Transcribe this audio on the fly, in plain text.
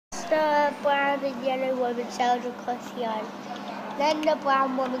the brown and yellow woman sailed across the island. Then the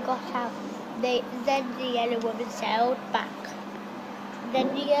brown woman got out. Then the yellow woman sailed back. Then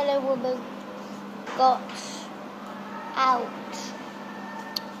the yellow woman got out,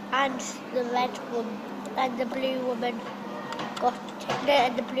 and the red woman and the blue woman got it,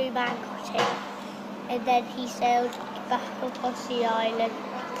 and the blue man got it. And then he sailed back across the island,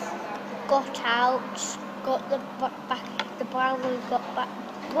 got out, got back. The brown woman got back.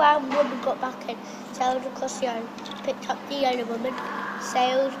 Brown woman got back and sailed across the island, picked up the yellow woman,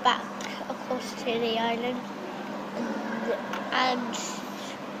 sailed back across to the island, and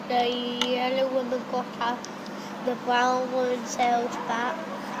the yellow woman got out. The brown woman sailed back,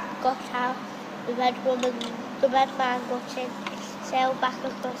 got out. The red man got in, sailed back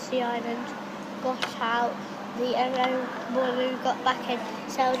across the island, got out. The yellow woman got back in,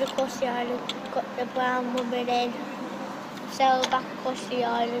 sailed across the island, got the brown woman in, sailed back across the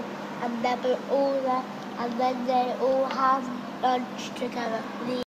island, and they were all there, and then they all had lunch together.